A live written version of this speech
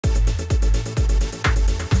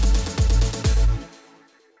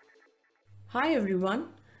Hi everyone.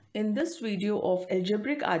 In this video of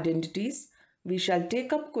algebraic identities, we shall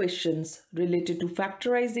take up questions related to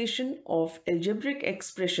factorization of algebraic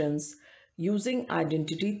expressions using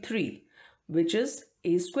identity 3, which is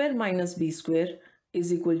a square minus b square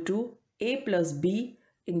is equal to a plus b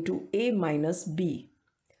into a minus b.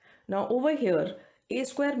 Now over here, a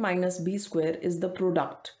square minus b square is the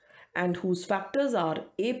product and whose factors are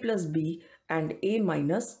a plus b and a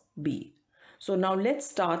minus b. So now let's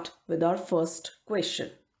start with our first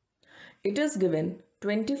question. It is given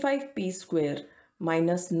 25p square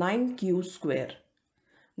minus 9q square.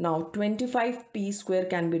 Now 25p square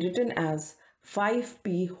can be written as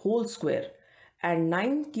 5p whole square and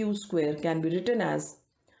 9q square can be written as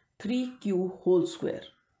 3q whole square.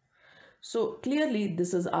 So clearly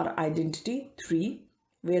this is our identity 3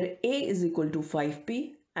 where a is equal to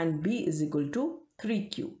 5p and b is equal to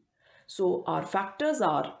 3q. So our factors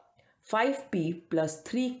are 5p plus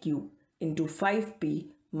 3q into 5p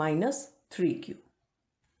minus 3q.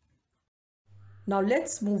 Now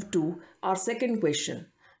let's move to our second question.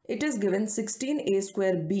 It is given 16a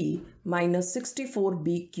square b minus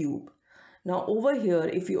 64b cube. Now over here,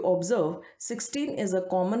 if you observe, 16 is a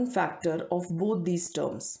common factor of both these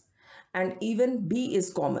terms and even b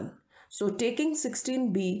is common. So taking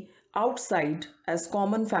 16b outside as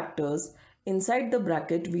common factors, inside the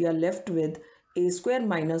bracket we are left with a square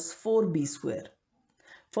minus 4b square.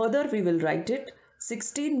 Further we will write it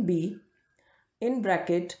 16b in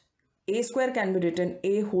bracket a square can be written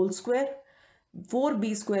a whole square,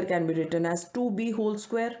 4b square can be written as 2b whole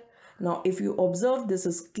square. Now if you observe, this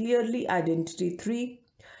is clearly identity 3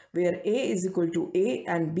 where a is equal to a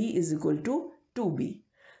and b is equal to 2b.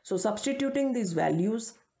 So substituting these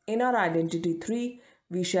values in our identity 3,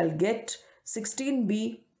 we shall get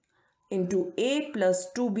 16b into a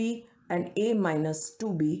plus 2b and a minus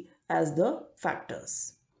 2b as the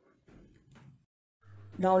factors.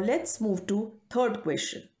 Now let's move to third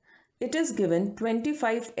question. It is given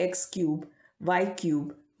 25x cube y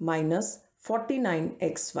cube minus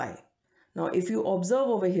 49xy. Now if you observe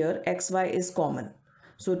over here, xy is common.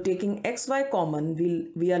 So taking xy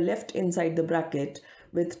common, we are left inside the bracket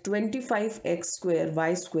with 25x square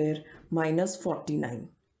y square minus 49.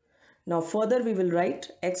 Now further we will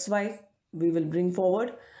write xy, we will bring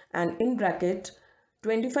forward, and in bracket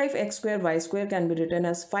 25x square y square can be written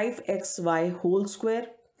as 5xy whole square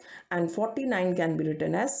and 49 can be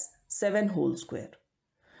written as 7 whole square.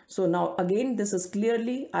 So now again this is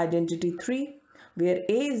clearly identity 3 where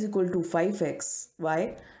a is equal to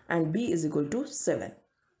 5xy and b is equal to 7.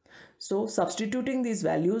 So substituting these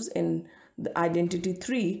values in the identity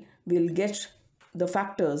 3, we'll get the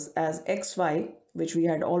factors as xy, which we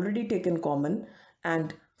had already taken common,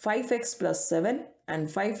 and 5x plus 7 and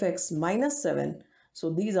 5x minus 7. So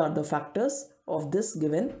these are the factors of this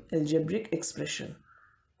given algebraic expression.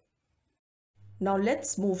 Now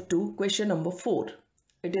let's move to question number 4.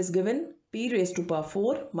 It is given p raised to power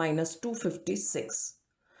 4 minus 256.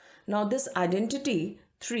 Now this identity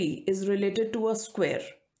 3 is related to a square.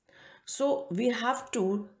 So we have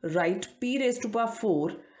to write p raised to power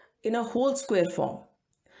 4 in a whole square form.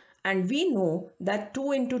 And we know that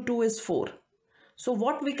 2 into 2 is 4. So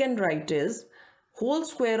what we can write is whole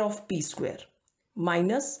square of p square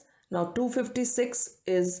minus, now 256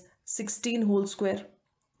 is 16 whole square.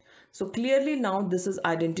 So clearly now this is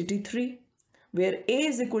identity 3 where a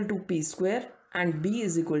is equal to p square and b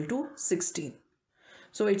is equal to 16.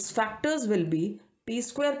 So its factors will be p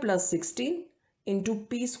square plus 16 into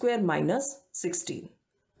p square minus 16.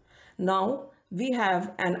 Now we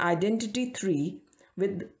have an identity 3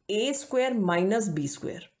 with a square minus b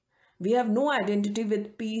square. We have no identity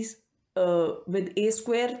with with a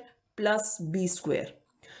square plus b square.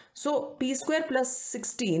 So p square plus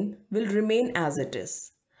 16 will remain as it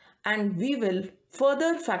is. And we will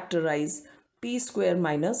further factorize p square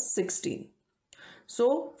minus 16.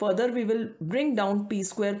 So further we will bring down p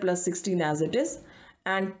square plus 16 as it is,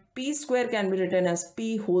 and p square can be written as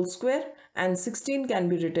p whole square and 16 can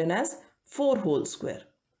be written as 4 whole square.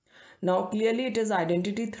 Now clearly it is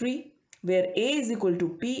identity 3 where a is equal to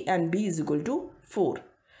p and b is equal to 4.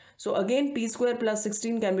 So again p square plus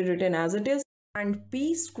 16 can be written as it is, and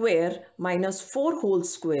p square minus 4 whole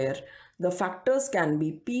square, the factors can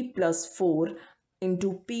be p plus 4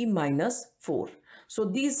 into p minus 4. So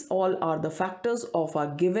these all are the factors of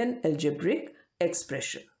our given algebraic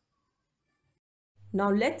expression.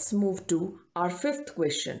 Now let's move to our fifth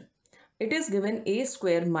question. It is given a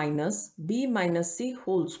square minus b minus c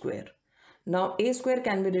whole square. Now a square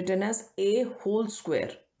can be written as a whole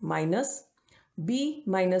square minus b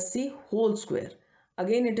minus c whole square.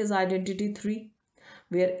 Again it is identity 3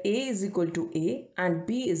 where A is equal to A and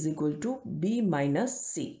B is equal to B minus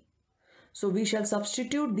C. So we shall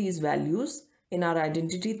substitute these values in our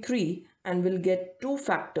identity 3 and will get two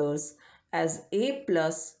factors as A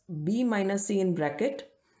plus B minus C in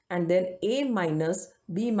bracket and then A minus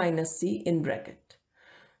B minus C in bracket.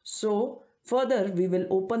 So further we will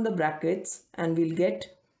open the brackets and we'll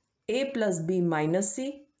get A plus B minus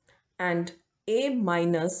C and A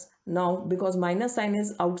minus, now because minus sign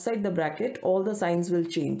is outside the bracket, all the signs will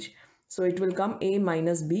change. So it will come A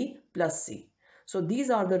minus B plus C. So these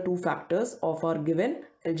are the two factors of our given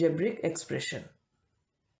algebraic expression.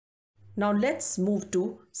 Now let's move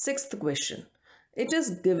to sixth question. It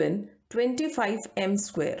is given 25m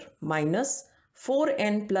square minus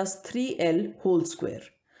 4n plus 3l whole square.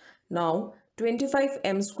 Now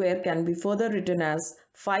 25m square can be further written as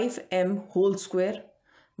 5m whole square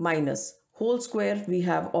minus whole square we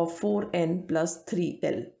have of 4n plus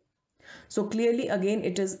 3l. So clearly again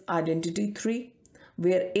it is identity 3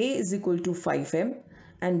 where A is equal to 5m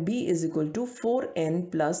and B is equal to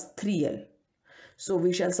 4n plus 3l. So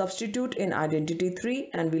we shall substitute in identity 3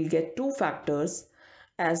 and we'll get two factors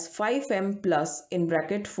as 5m plus in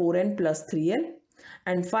bracket 4n plus 3l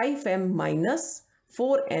and 5m minus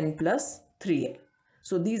 4n plus 3l.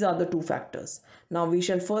 So these are the two factors. Now we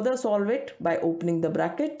shall further solve it by opening the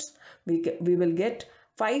brackets. We will get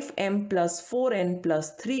 5m plus 4n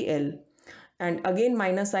plus 3l and again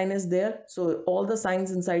minus sign is there, so all the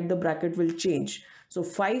signs inside the bracket will change. So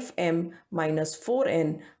 5m minus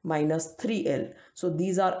 4n minus 3l. So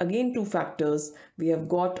these are again two factors we have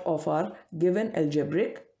got of our given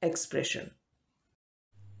algebraic expression.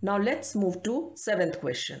 Now let's move to seventh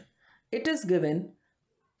question. It is given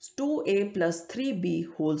 2a plus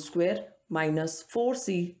 3b whole square minus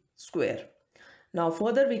 4c square. Now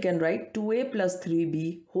further we can write 2a plus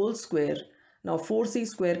 3b whole square. Now 4c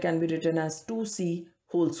square can be written as 2c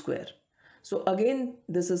whole square. So again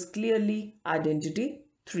this is clearly identity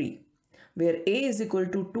 3 where a is equal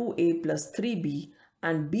to 2a plus 3b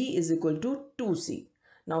and b is equal to 2c.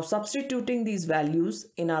 Now substituting these values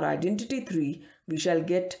in our identity 3 we shall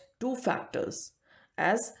get two factors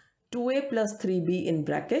as 2a plus 3b in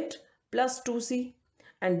bracket plus 2c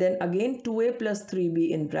and then again 2a plus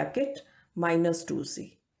 3b in bracket minus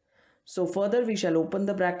 2c. So further we shall open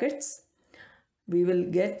the brackets. We will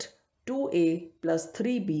get 2a plus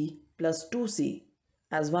 3b plus 2c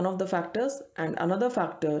as one of the factors and another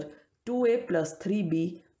factor 2a plus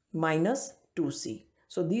 3b minus 2c.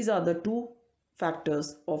 So these are the two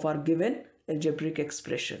factors of our given algebraic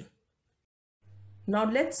expression. Now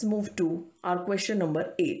let's move to our question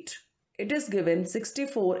number 8. It is given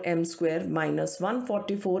 64m square minus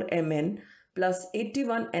 144mn plus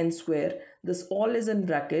 81n square. This all is in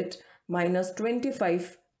bracket minus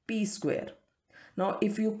 25p square. Now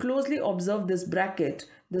if you closely observe this bracket,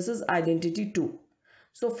 this is identity 2.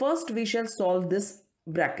 So first we shall solve this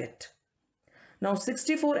bracket. Now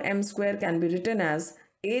 64m square can be written as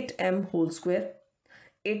 8m whole square.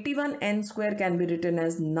 81n square can be written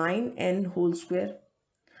as 9n whole square.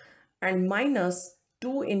 And minus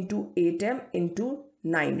 2 into 8m into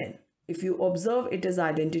 9n. If you observe, it is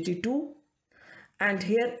identity 2. And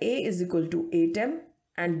here a is equal to 8m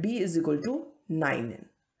and b is equal to 9n.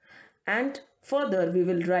 And further we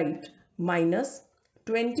will write minus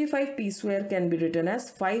 25p square can be written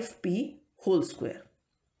as 5p whole square.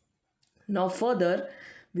 Now further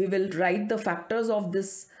we will write the factors of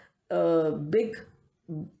this big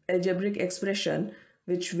algebraic expression,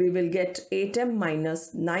 which we will get 8m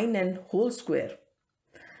minus 9n whole square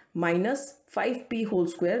minus 5p whole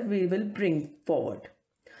square we will bring forward.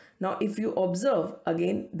 Now if you observe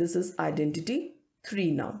again, this is identity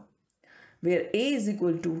 3 now, where a is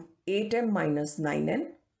equal to 8m minus 9n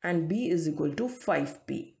and b is equal to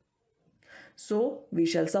 5p. So we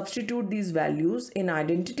shall substitute these values in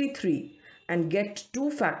identity 3 and get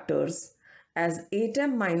two factors as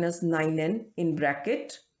 8m minus 9n in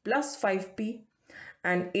bracket plus 5p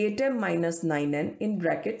and 8m minus 9n in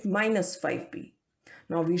bracket minus 5p.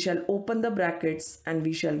 Now we shall open the brackets and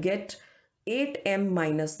we shall get 8m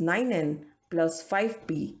minus 9n plus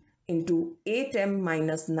 5p into 8m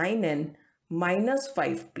minus 9n minus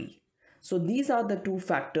 5p. So these are the two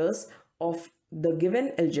factors of the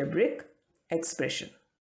given algebraic expression.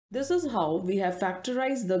 This is how we have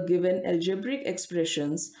factorized the given algebraic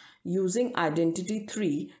expressions using identity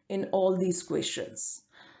 3 in all these questions.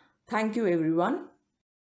 Thank you everyone.